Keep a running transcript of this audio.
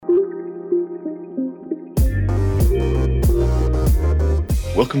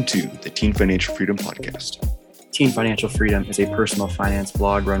Welcome to the Teen Financial Freedom Podcast. Teen Financial Freedom is a personal finance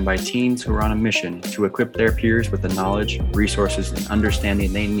blog run by teens who are on a mission to equip their peers with the knowledge, resources, and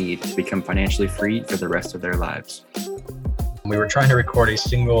understanding they need to become financially free for the rest of their lives. We were trying to record a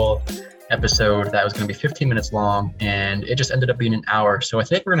single episode that was going to be 15 minutes long, and it just ended up being an hour. So I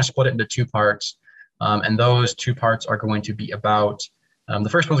think we're going to split it into two parts. And those two parts are going to be about, the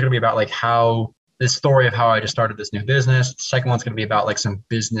first one's going to be about like how this story of how I just started this new business. The second one's going to be about like some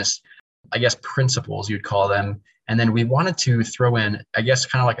business, I guess, principles you'd call them. And then we wanted to throw in, I guess,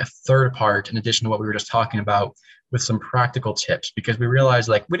 kind of like a third part in addition to what we were just talking about with some practical tips, because we realized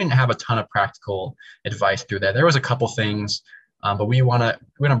like we didn't have a ton of practical advice through that. There was a couple things, but we want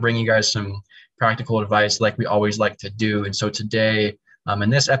to bring you guys some practical advice like we always like to do. And so today, in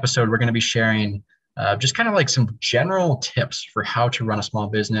this episode, we're going to be sharing just kind of like some general tips for how to run a small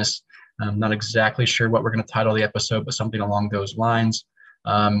business. I'm not exactly sure what we're going to title the episode, but something along those lines.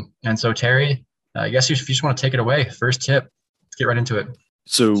 And so Terry, I guess if you just want to take it away, first tip, let's get right into it.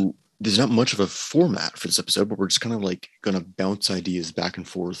 So there's not much of a format for this episode, but we're just kind of like going to bounce ideas back and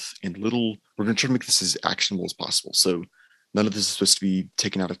forth and we're going to try to make this as actionable as possible. So none of this is supposed to be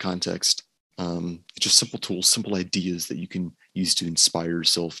taken out of context. It's just simple tools, simple ideas that you can use to inspire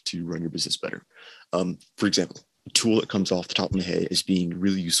yourself to run your business better. For example, a tool that comes off the top of my head is being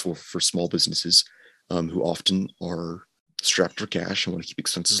really useful for small businesses who often are strapped for cash and want to keep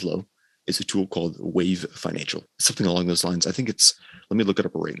expenses low. It's a tool called Wave Financial. Something along those lines. I think it's, let me look it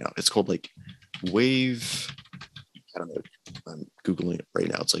up right now. It's called like Wave, I don't know. I'm Googling it right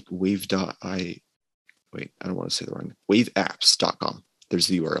now. It's like I don't want to say the wrong, waveapps.com. There's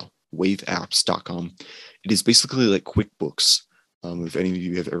the URL, waveapps.com. It is basically like QuickBooks. If any of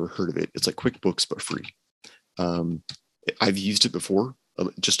you have ever heard of it, it's like QuickBooks, but free. I've used it before,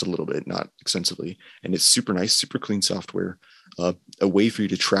 just a little bit, not extensively, and it's super nice, super clean software, a way for you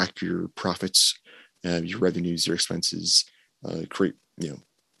to track your profits, your revenues, your expenses, create,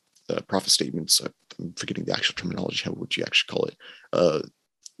 profit statements. I'm forgetting the actual terminology, what you actually call it.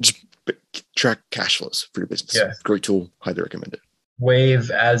 Just track cash flows for your business. Yeah. Great tool. Highly recommend it.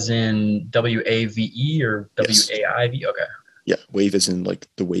 Wave as in WAVE or WAIV? Yes. Okay. Yeah. Wave as in like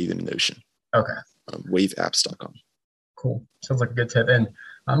the wave in the ocean. Okay. Waveapps.com. Cool. Sounds like a good tip. And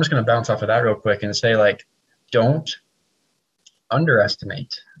I'm just going to bounce off of that real quick and say, like, don't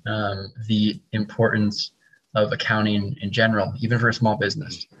underestimate the importance of accounting in general, even for a small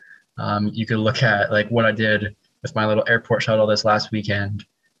business. You could look at like what I did with my little airport shuttle this last weekend.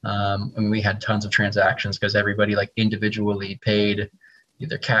 And we had tons of transactions because everybody like individually paid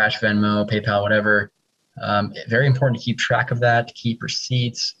either cash, Venmo, PayPal, whatever. Very important to keep track of that, to keep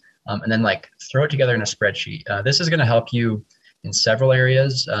receipts. And then like throw it together in a spreadsheet. This is going to help you in several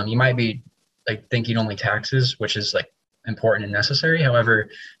areas. You might be like thinking only taxes, which is like important and necessary. However,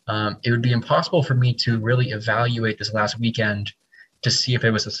 it would be impossible for me to really evaluate this last weekend to see if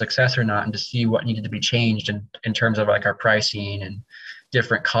it was a success or not, and to see what needed to be changed in terms of like our pricing and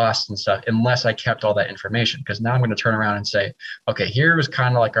different costs and stuff, unless I kept all that information. Because now I'm going to turn around and say, okay, here was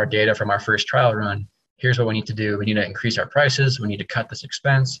kind of like our data from our first trial run. Here's what we need to do. We need to increase our prices. We need to cut this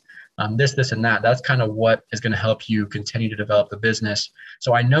expense, this, and that. That's kind of what is going to help you continue to develop the business.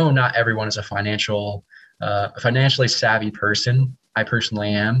 So I know not everyone is a financially savvy person. I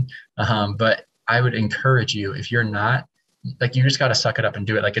personally am. But I would encourage you, if you're not, like, you just got to suck it up and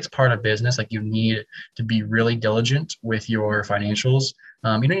do it. Like, it's part of business. Like, you need to be really diligent with your financials.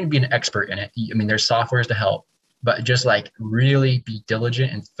 You don't need to be an expert in it. I mean, there's softwares to help, but just like really be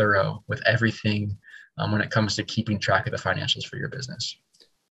diligent and thorough with everything when it comes to keeping track of the financials for your business.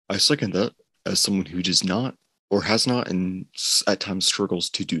 I second that as someone who does not or has not and at times struggles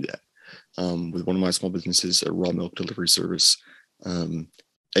to do that. With one of my small businesses, a raw milk delivery service, a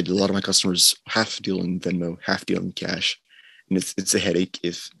lot of my customers half deal in Venmo, half deal in cash. And it's a headache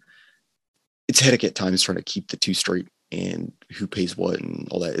it's a headache at times trying to keep the two straight and who pays what and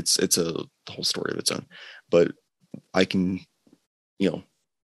all that. It's a whole story of its own. But I can,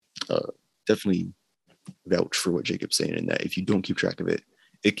 definitely vouch for what Jacob's saying, in that if you don't keep track of it,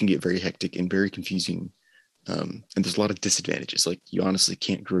 it can get very hectic and very confusing. And there's a lot of disadvantages. Like, you honestly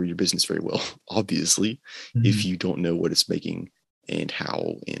can't grow your business very well, obviously, if you don't know what it's making and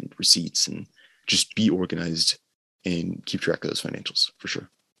how and receipts, and just be organized and keep track of those financials for sure.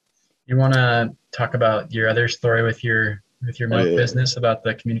 You want to talk about your other story with your milk business about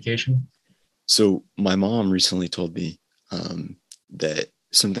the communication? So my mom recently told me that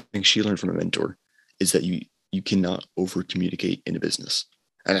something she learned from a mentor is that you cannot over communicate in a business.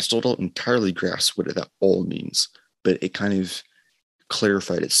 And I still don't entirely grasp what that all means, but it kind of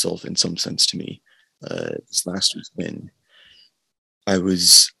clarified itself in some sense to me this last week when I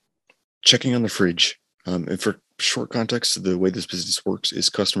was checking on the fridge. And for short context, the way this business works is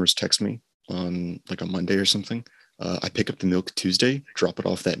customers text me on like a Monday or something. I pick up the milk Tuesday, drop it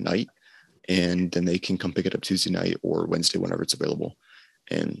off that night, and then they can come pick it up Tuesday night or Wednesday whenever it's available.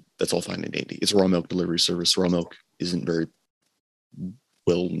 And that's all fine and dandy. It's a raw milk delivery service. Raw milk isn't very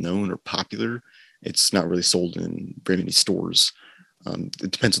well known or popular. It's not really sold in very many stores.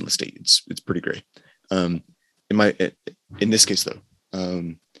 It depends on the state. It's pretty great. In this case though,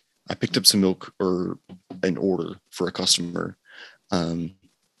 I picked up some milk or an order for a customer.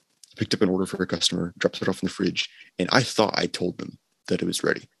 Picked up an order for a customer, dropped it off in the fridge, and I thought I told them that it was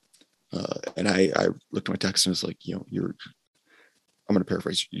ready. And I looked at my text and was like, I'm going to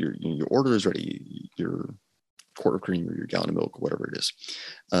paraphrase. Your order is ready. Your quart of cream or your gallon of milk, whatever it is.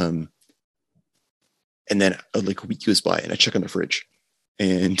 And then like a week goes by, and I check on the fridge,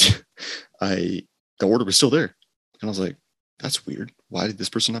 and the order was still there, and I was like, that's weird. Why did this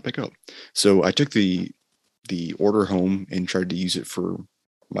person not pick up? So I took the order home and tried to use it for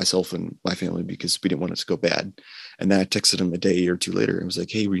myself and my family because we didn't want it to go bad. And then I texted him a day or two later and was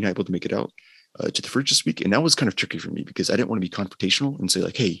like, hey, were you not able to make it out to the fridge this week? And that was kind of tricky for me because I didn't want to be confrontational and say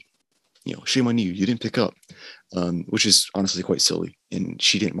like, hey, shame on you, you didn't pick up, which is honestly quite silly. And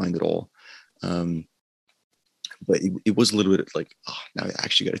she didn't mind at all. But it was a little bit like, now I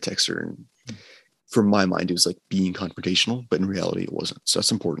actually got to text her. And from my mind, it was like being confrontational, but in reality it wasn't. So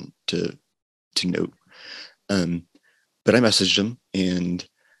that's important to note. But I messaged them and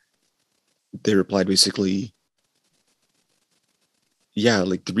they replied basically, yeah,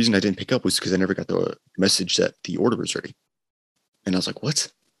 like the reason I didn't pick up was because I never got the message that the order was ready. And I was like,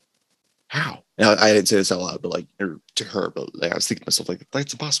 what? How? Now, I didn't say this out loud, but like, or to her, but like, I was thinking to myself, like,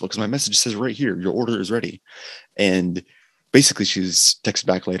 that's impossible because my message says right here, your order is ready. And basically she was texted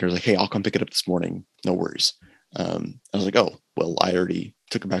back later, like, hey, I'll come pick it up this morning. No worries. I was like, oh, well, I already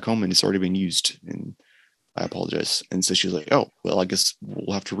took it back home and it's already been used. And I apologize. And so she was like, oh, well, I guess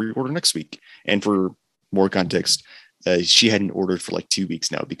we'll have to reorder next week. And for more context, she hadn't ordered for like 2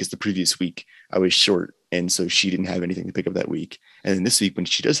 weeks now because the previous week I was short. And so she didn't have anything to pick up that week. And then this week when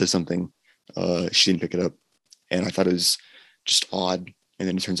she does have something, she didn't pick it up. And I thought it was just odd. And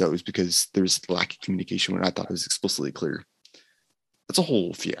then it turns out it was because there's lack of communication when I thought it was explicitly clear. That's a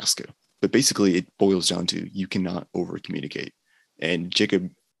whole fiasco. But basically it boils down to you cannot over communicate. And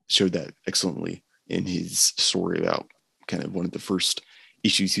Jacob showed that excellently in his story about kind of one of the first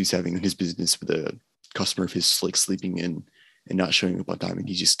issues he was having in his business with a customer of his like sleeping in and not showing up on time. And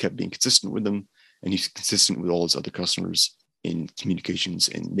he just kept being consistent with them. And he's consistent with all his other customers in communications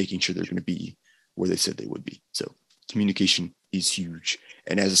and making sure they're going to be where they said they would be. So communication is huge.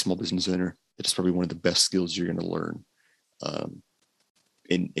 And as a small business owner, that is probably one of the best skills you're going to learn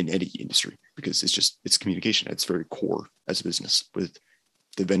in any industry because it's communication. It's very core as a business with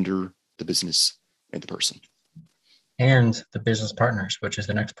the vendor, the business, and the person. And the business partners, which is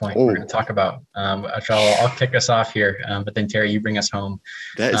the next point we're going to talk about. I'll kick us off here, but then Terry, you bring us home.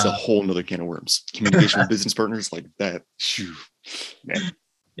 That is a whole nother can of worms. Communication with business partners like that. Shoo, man.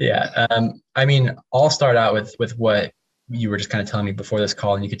 Yeah. I mean, I'll start out with what you were just kind of telling me before this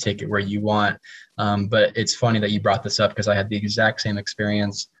call, and you could take it where you want. But it's funny that you brought this up because I had the exact same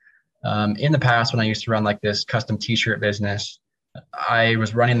experience. In the past, when I used to run like this custom t-shirt business, I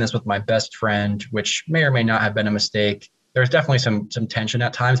was running this with my best friend, which may or may not have been a mistake. There was definitely some tension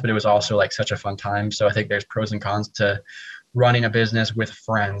at times, but it was also like such a fun time. So I think there's pros and cons to running a business with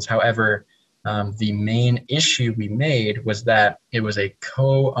friends. However, the main issue we made was that it was a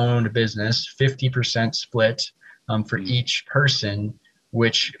co-owned business, 50% split for each person,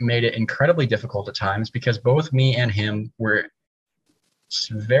 which made it incredibly difficult at times because both me and him were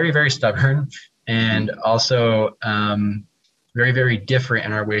very, very stubborn and also very, very different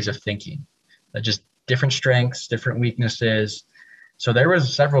in our ways of thinking. Just different strengths, different weaknesses. So there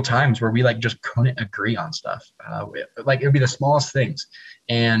was several times where we like just couldn't agree on stuff. Like it would be the smallest things.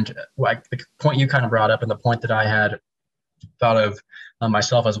 And like the point you kind of brought up and the point that I had thought of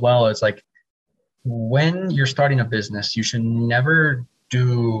myself as well is like when you're starting a business, you should never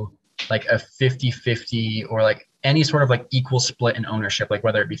do like a 50-50 or like any sort of like equal split in ownership, like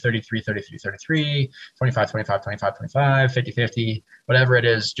whether it be 33, 33, 33, 25, 25, 25, 25, 50, 50, whatever it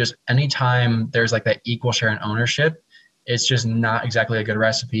is, just anytime there's like that equal share in ownership, it's just not exactly a good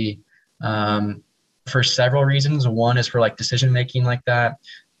recipe for several reasons. One is for like decision-making like that.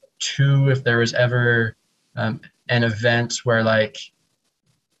 Two, if there was ever an event where like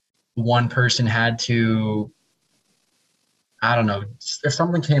one person had to I don't know, if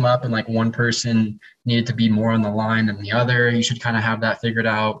something came up and like one person needed to be more on the line than the other, you should kind of have that figured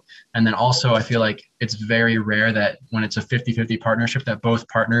out. And then also, I feel like it's very rare that when it's a 50-50 partnership that both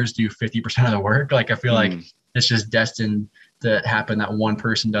partners do 50% of the work. Like I feel like it's just destined to happen that one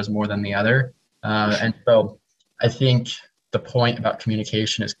person does more than the other. And so I think the point about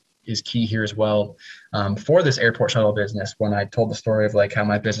communication is key here as well. For this airport shuttle business, when I told the story of like how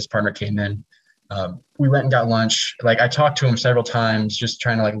my business partner came in, we went and got lunch. Like I talked to him several times, just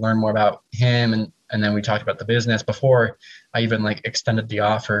trying to like learn more about him. And then we talked about the business before I even like extended the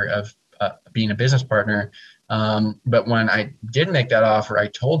offer of being a business partner. But when I did make that offer, I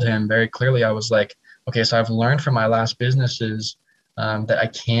told him very clearly, I was like, okay, so I've learned from my last businesses that I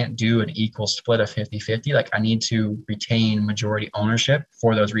can't do an equal split of 50-50. Like I need to retain majority ownership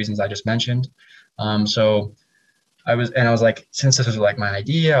for those reasons I just mentioned. So I was like, since this was like my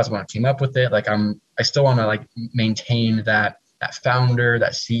idea, I was the one who came up with it. Like I still want to like maintain that founder,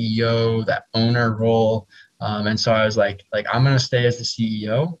 that CEO, that owner role. And so I was like I'm going to stay as the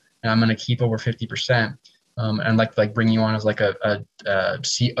CEO and I'm going to keep over 50%. And like bring you on as like a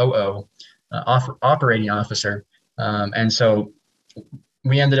COO, operating officer. And so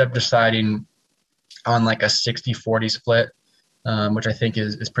we ended up deciding on like a 60-40 split, which I think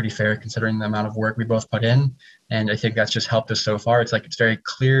is pretty fair considering the amount of work we both put in. And I think that's just helped us so far. It's like, it's very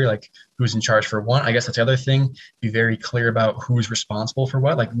clear, like who's in charge for what. I guess that's the other thing. Be very clear about who's responsible for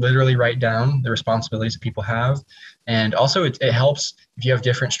what, like literally write down the responsibilities that people have. And also it helps if you have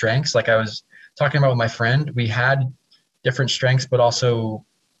different strengths. Like I was talking about with my friend, we had different strengths, but also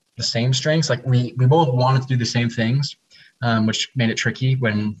the same strengths. Like we both wanted to do the same things. Which made it tricky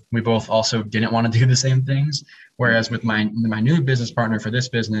when we both also didn't want to do the same things. Whereas with my new business partner for this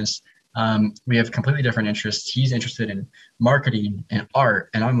business, we have completely different interests. He's interested in marketing and art.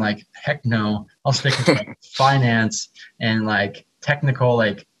 And I'm like, heck no, I'll stick with like finance and like technical,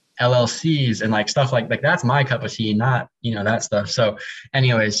 like LLCs and like stuff like that's my cup of tea, not, that stuff. So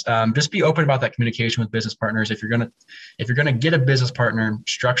anyways, just be open about that communication with business partners. If you're going to get a business partner,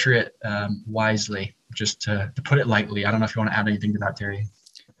 structure it wisely, just to put it lightly. I don't know if you want to add anything to that, Terry.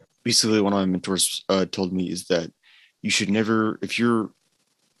 Basically, one of my mentors told me is that you should never,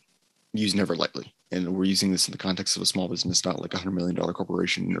 use never lightly. And we're using this in the context of a small business, not like $100 million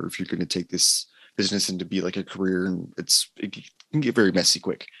corporation, or if you're going to take this business into be like a career, and it can get very messy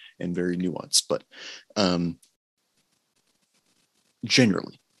quick and very nuanced. But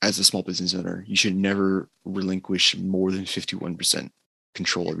generally, as a small business owner, you should never relinquish more than 51%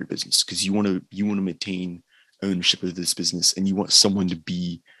 control of your business, because you want to maintain ownership of this business, and you want someone to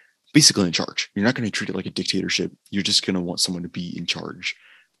be basically in charge. You're not going to treat it like a dictatorship. You're just going to want someone to be in charge.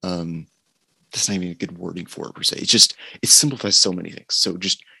 That's not even a good wording for it per se. It simplifies so many things. So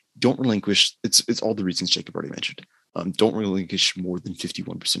just don't relinquish. It's all the reasons Jacob already mentioned. Don't relinquish more than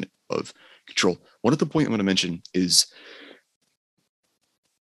 51% of control. One other point I'm going to mention is,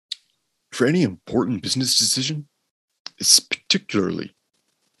 for any important business decision, it's particularly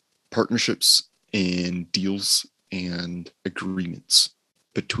partnerships and deals and agreements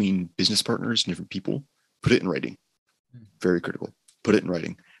between business partners and different people, put it in writing. Very critical. Put it in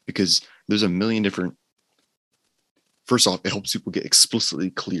writing, because there's a million different. First off, it helps people get explicitly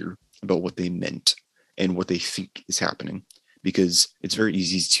clear about what they meant and what they think is happening, because it's very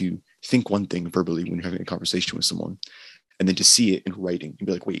easy to think one thing verbally when you're having a conversation with someone, and then to see it in writing and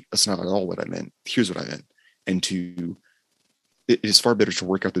be like, wait, that's not at all what I meant. Here's what I meant. And it is far better to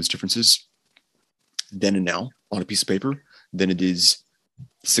work out those differences then and now on a piece of paper than it is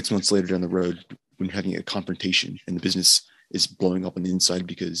 6 months later down the road when you're having a confrontation and the business is blowing up on the inside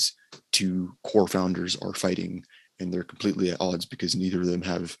because two core founders are fighting and they're completely at odds because neither of them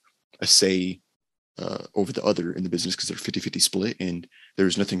have a say over the other in the business, because they're 50-50 split, and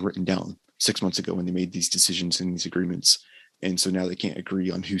there's nothing written down 6 months ago when they made these decisions and these agreements. And so now they can't agree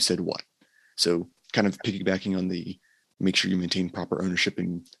on who said what. So kind of piggybacking on the make sure you maintain proper ownership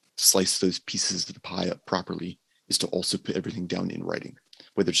and slice those pieces of the pie up properly is to also put everything down in writing,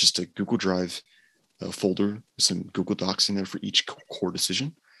 whether it's just a Google Drive folder with some Google Docs in there for each core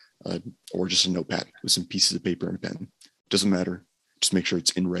decision, or just a notepad with some pieces of paper and a pen. Doesn't matter. Just make sure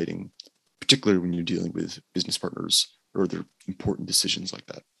it's in writing, particularly when you're dealing with business partners or other important decisions like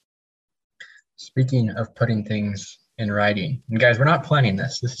that. Speaking of putting things in writing, and guys, we're not planning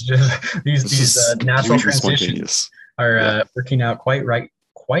this. This is just these natural transitions are working out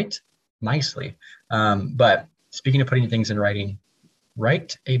quite nicely. But speaking of putting things in writing,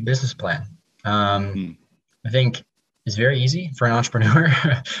 write a business plan. I think it's very easy for an entrepreneur.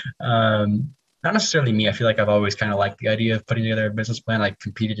 not necessarily me. I feel like I've always kind of liked the idea of putting together a business plan. I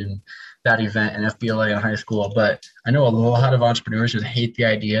competed in that event in FBLA in high school, but I know a lot of entrepreneurs just hate the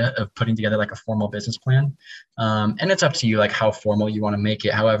idea of putting together like a formal business plan. And it's up to you, like how formal you want to make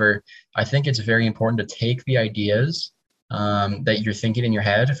it. However, I think it's very important to take the ideas that you're thinking in your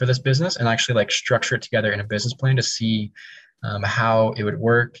head for this business and actually like structure it together in a business plan to see how it would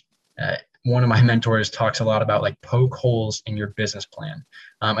work. One of my mentors talks a lot about like poke holes in your business plan.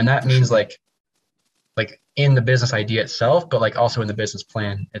 And that means like in the business idea itself, but like also in the business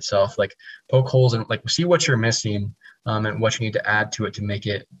plan itself, like poke holes and like see what you're missing and what you need to add to it to make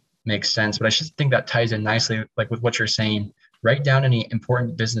it make sense. But I just think that ties in nicely like with what you're saying. Write down any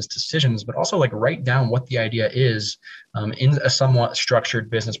important business decisions, but also like write down what the idea is in a somewhat structured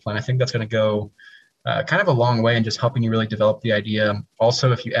business plan. I think that's going to go kind of a long way in just helping you really develop the idea.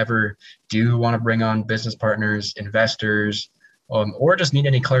 Also, if you ever do want to bring on business partners, investors, or just need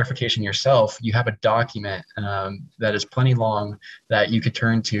any clarification yourself, you have a document that is plenty long that you could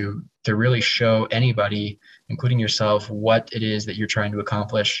turn to really show anybody, including yourself, what it is that you're trying to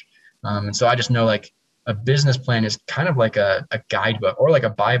accomplish. And so I just know like a business plan is kind of like a guidebook or like a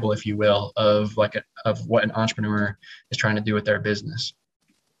Bible, if you will, of what an entrepreneur is trying to do with their business.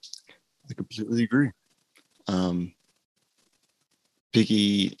 I completely agree. Well,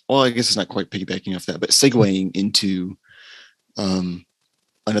 I guess it's not quite piggybacking off that, but segueing into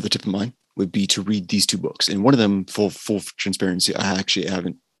another tip of mine would be to read these two books. And one of them, full transparency, I actually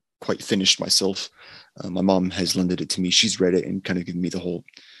haven't quite finished myself. My mom has lended it to me. She's read it and kind of given me the whole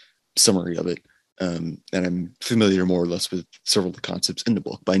summary of it. And I'm familiar more or less with several of the concepts in the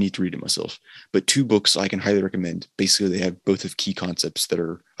book, but I need to read it myself. But two books I can highly recommend. Basically, they have both of key concepts that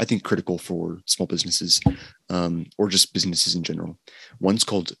are, I think, critical for small businesses or just businesses in general. One's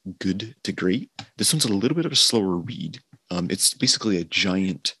called Good to Great. This one's a little bit of a slower read. It's basically a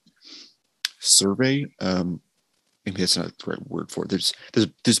giant survey. Maybe that's not the right word for it. There's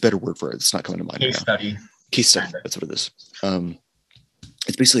a better word for it. It's not coming to mind. Case study. Case study. That's what it is.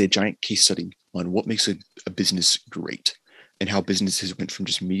 It's basically a giant case study on what makes a business great and how businesses went from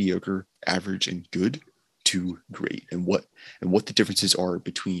just mediocre, average, and good to great, and what the differences are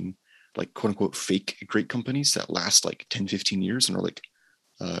between like quote unquote fake great companies that last like 10, 15 years and are like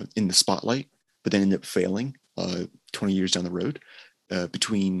in the spotlight, but then end up failing 20 years down the road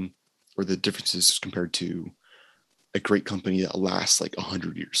or the differences compared to a great company that lasts like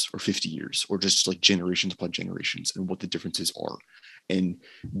 100 years or 50 years or just like generations upon generations, and what the differences are. And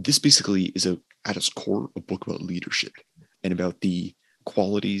this basically is at its core a book about leadership and about the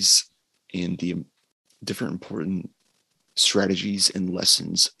qualities and the different important strategies and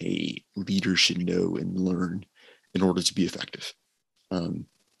lessons a leader should know and learn in order to be effective. And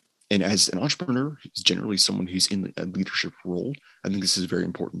as an entrepreneur, who's generally someone who's in a leadership role, I think this is a very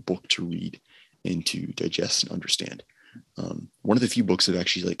important book to read and to digest and understand. One of the few books I've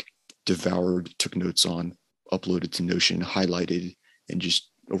actually like devoured, took notes on, uploaded to Notion, highlighted, and just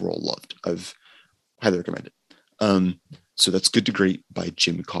overall loved. I've highly recommend it. So that's Good to Great by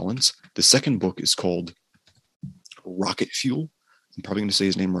Jim Collins. The second book is called Rocket Fuel. I'm probably going to say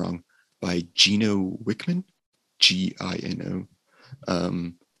his name wrong. By Gino Wickman, Gino.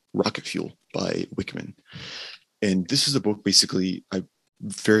 Rocket Fuel by Wickman. And this is a book basically I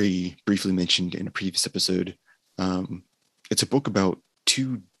very briefly mentioned in a previous episode. It's a book about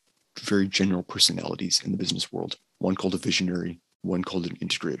two very general personalities in the business world. One called a visionary, one called an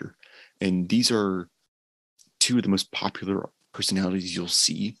integrator. And these are two of the most popular personalities you'll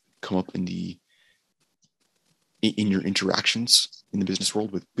see come up in your interactions in the business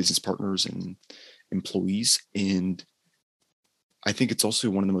world with business partners and employees. And I think it's also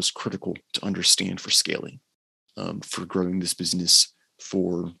one of the most critical to understand for scaling, for growing this business,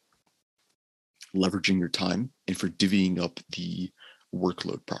 for leveraging your time, and for divvying up the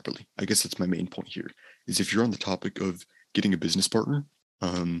workload properly. I guess that's my main point here, is if you're on the topic of getting a business partner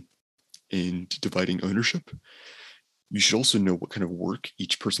and dividing ownership, you should also know what kind of work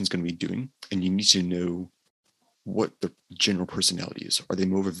each person's going to be doing, and you need to know what the general personality is. Are they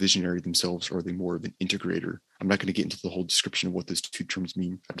more of a visionary themselves, or are they more of an integrator? I'm not going to get into the whole description of what those two terms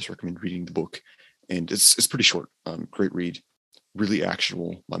mean. I just recommend reading the book, and it's pretty short. Great read, really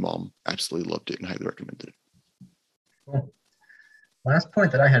actionable. My mom absolutely loved it and highly recommended it. Cool. Last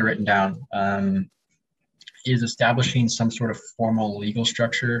point that I had written down is establishing some sort of formal legal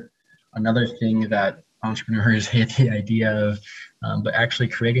structure. Another thing that entrepreneurs hate the idea of, but actually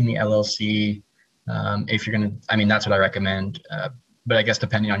creating the LLC, if you're going to, that's what I recommend. But I guess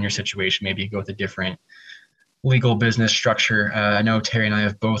depending on your situation, maybe you go with a different legal business structure. I know Terry and I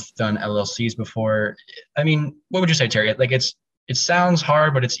have both done LLCs before. What would you say, Terry? Like, it's it sounds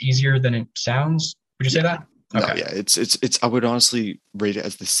hard, but it's easier than it sounds. Would you say that? No, yeah, it's. I would honestly rate it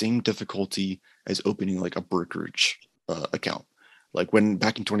as the same difficulty as opening like a brokerage account. Like when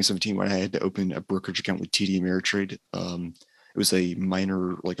back in 2017, when I had to open a brokerage account with TD Ameritrade, it was a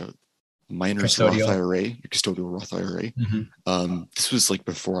minor's Roth IRA, a custodial Roth IRA. This was like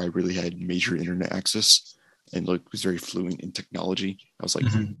before I really had major internet access and like was very fluent in technology. I was like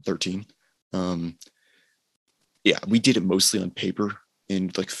 13. Yeah, we did it mostly on paper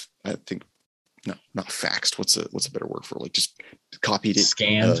and like I think. No, not faxed. What's a better word for it? Like just copied it,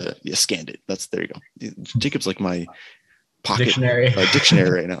 scanned. Scanned it. There you go. Jacob's like my pocket dictionary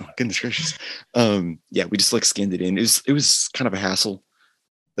right now. Goodness gracious. Yeah, we just like scanned it in. It was kind of a hassle.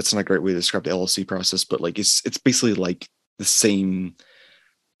 That's not a great way to describe the LLC process, but like it's basically like the same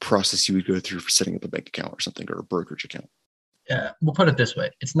process you would go through for setting up a bank account or something or a brokerage account. Yeah, we'll put it this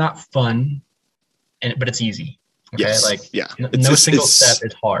way: it's not fun, but it's easy. Okay, yes. like yeah, no single step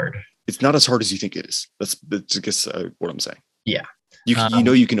is hard. It's not as hard as you think it is. That's I guess what I'm saying. Yeah. You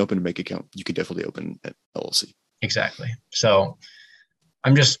can open a bank account. You can definitely open an LLC. Exactly. So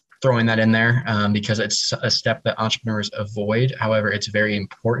I'm just throwing that in there because it's a step that entrepreneurs avoid. However, it's very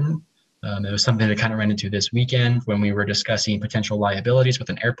important. It was something that kind of ran into this weekend when we were discussing potential liabilities with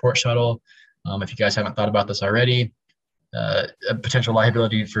an airport shuttle. If you guys haven't thought about this already, a potential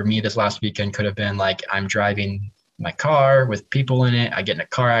liability for me this last weekend could have been like I'm driving my car with people in it. I get in a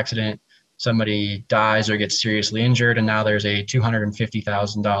car accident. Somebody dies or gets seriously injured. And now there's a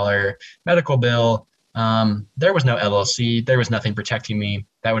 $250,000 medical bill. There was no LLC. There was nothing protecting me.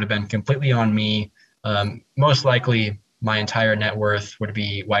 That would have been completely on me. Most likely my entire net worth would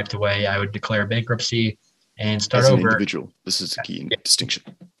be wiped away. I would declare bankruptcy and start over. As an individual. This is the key distinction.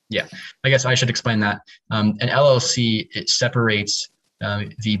 Yeah, I guess I should explain that. An LLC, it separates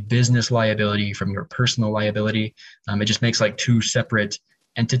the business liability from your personal liability. It just makes like two separate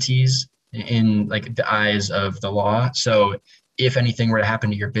entities in like the eyes of the law. So if anything were to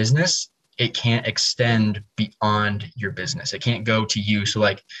happen to your business, it can't extend beyond your business. It can't go to you. So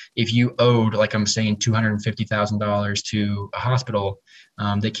like if you owed, like I'm saying, $250,000 to a hospital,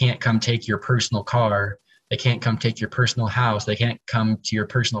 they can't come take your personal car. They can't come take your personal house. They can't come to your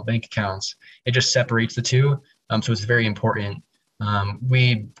personal bank accounts. It just separates the two. So it's very important.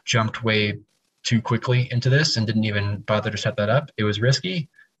 We jumped way too quickly into this and didn't even bother to set that up. It was risky.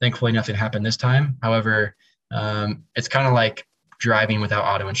 Thankfully, nothing happened this time. However, it's kind of like driving without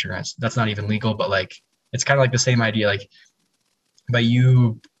auto insurance. That's not even legal, but like it's kind of like the same idea. Like by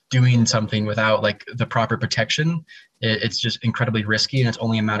you doing something without like the proper protection, it's just incredibly risky, and it's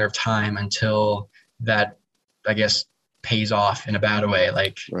only a matter of time until that, I guess, pays off in a bad way.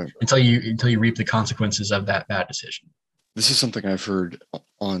 Like until you reap the consequences of that bad decision. This is something I've heard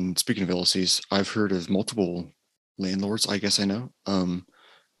on, speaking of LLCs, I've heard of multiple landlords, I guess I know.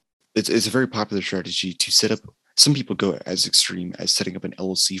 It's a very popular strategy to set up. Some people go as extreme as setting up an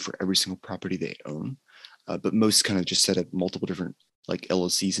LLC for every single property they own. But most kind of just set up multiple different like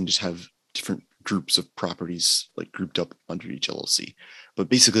LLCs and just have different groups of properties like grouped up under each LLC. But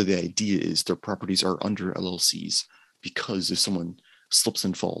basically the idea is their properties are under LLCs because if someone slips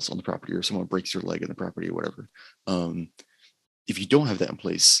and falls on the property or someone breaks their leg in the property or whatever, if you don't have that in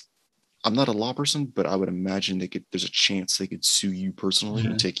place, I'm not a law person, but I would imagine there's a chance they could sue you personally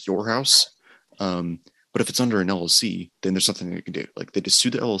and take your house. But if it's under an LLC, then there's something they can do. Like they just sue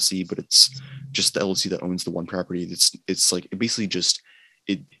the LLC, but it's just the LLC that owns the one property. It's like it basically just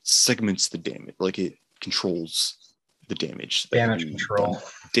it segments the damage, like it controls the damage. Damage control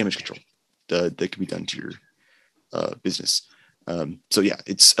that can be done to your business. So yeah,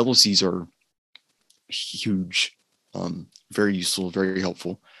 it's LLCs are huge, very useful, very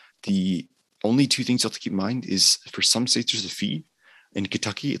helpful. The only two things you have to keep in mind is for some states there's a fee. In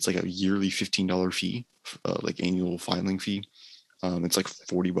Kentucky, it's like a yearly $15 fee, like annual filing fee. It's like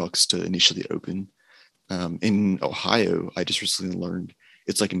 $40 to initially open. In Ohio, I just recently learned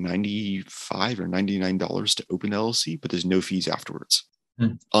it's like $95 or $99 to open LLC, but there's no fees afterwards.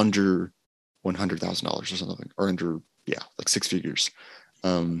 Under $100,000 or something, or under like six figures.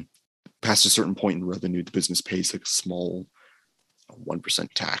 Past a certain point in revenue, the business pays like a small 1%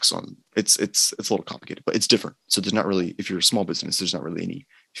 tax on it's a little complicated, but it's different. So there's not really, if you're a small business, there's not really any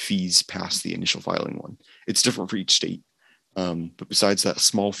fees past the initial filing one. It's different for each state. But besides that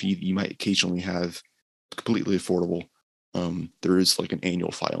small fee that you might occasionally have, completely affordable, there is like an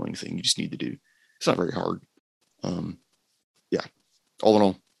annual filing thing you just need to do. It's not very hard. All in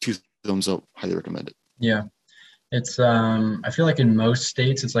all, 2 thumbs up, highly recommend it. Yeah. It's I feel like in most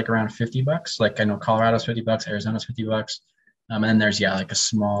states it's like around $50. Like I know Colorado's $50, Arizona's $50. And then there's like a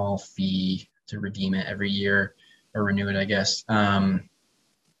small fee to redeem it every year. or renew it, I guess. I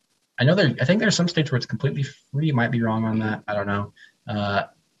think there's some states where it's completely free. You might be wrong on that. I don't know.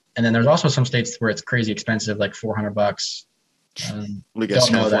 And then there's also some states where it's crazy expensive, like $400.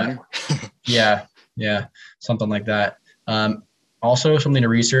 Don't know that. Yeah, something like that. Also, something to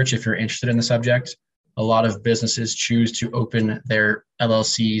research if you're interested in the subject. A lot of businesses choose to open their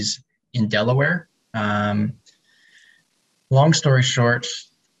LLCs in Delaware. Long story short,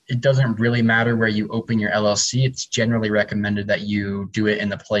 it doesn't really matter where you open your LLC. It's generally recommended that you do it in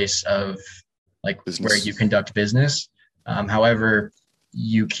the place of like business, where you conduct business. However,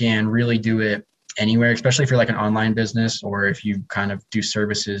 you can really do it anywhere, especially if you're like an online business or if you kind of do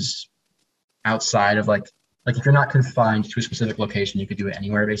services outside of like if you're not confined to a specific location, you could do it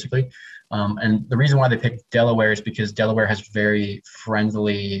anywhere basically. And the reason why they picked Delaware is because Delaware has very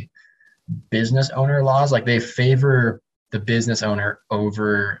friendly business owner laws. Like they favor the business owner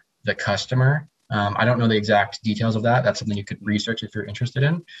over the customer. I don't know the exact details of that. That's something you could research if you're interested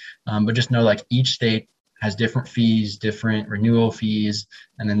in. But just know like each state has different fees, different renewal fees,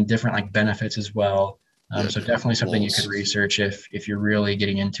 and then different like benefits as well. So definitely something you could research if you're really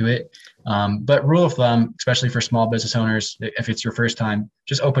getting into it. But rule of thumb, especially for small business owners, if it's your first time,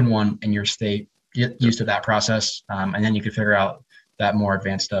 just open one in your state, get used to that process, and then you can figure out that more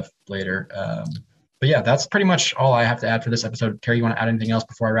advanced stuff later. But yeah, that's pretty much all I have to add for this episode. Terry, you want to add anything else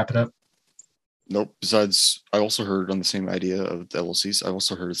before I wrap it up? Nope. Besides, I also heard on the same idea of the LLCs, I've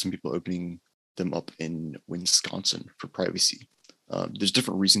also heard of some people opening them up in Wisconsin for privacy. There's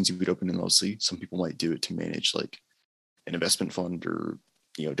different reasons you would open an LLC. Some people might do it to manage like an investment fund or,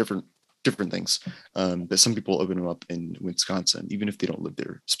 different things. But some people open them up in Wisconsin, even if they don't live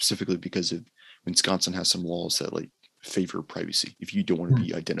there, specifically because of Wisconsin has some laws that like favor privacy. If you don't want to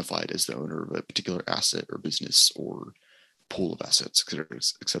be identified as the owner of a particular asset or business or pool of assets, et cetera,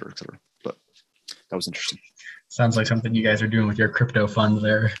 et cetera. But that was interesting. Sounds like something you guys are doing with your crypto fund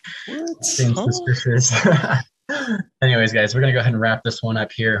there. What? Seems suspicious. Anyways, guys, we're going to go ahead and wrap this one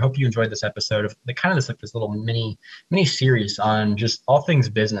up here. Hope you enjoyed this episode of this little mini series on just all things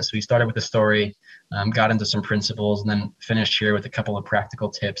business. We started with the story, got into some principles, and then finished here with a couple of practical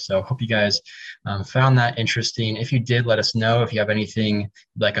tips. So hope you guys found that interesting. If you did, let us know. If you have anything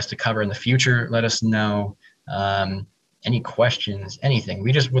you'd like us to cover in the future, let us know. Any questions, anything.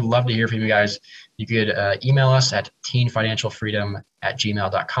 We just would love to hear from you guys. You could email us at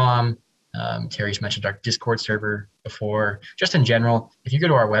teenfinancialfreedom@gmail.com. Terry's mentioned our Discord server before. Just in general, if you go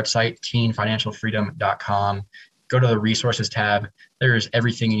to our website, teenfinancialfreedom.com, go to the resources tab, there's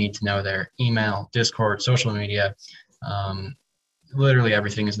everything you need to know there. Email, Discord, social media, literally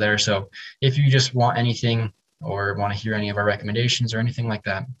everything is there. So if you just want anything or want to hear any of our recommendations or anything like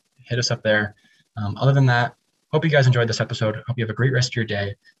that, hit us up there. Other than that, hope you guys enjoyed this episode. Hope you have a great rest of your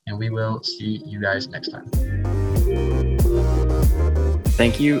day, and we will see you guys next time.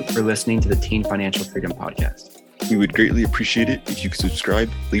 Thank you for listening to the Teen Financial Freedom Podcast. We would greatly appreciate it if you could subscribe,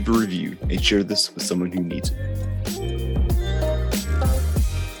 leave a review, and share this with someone who needs it.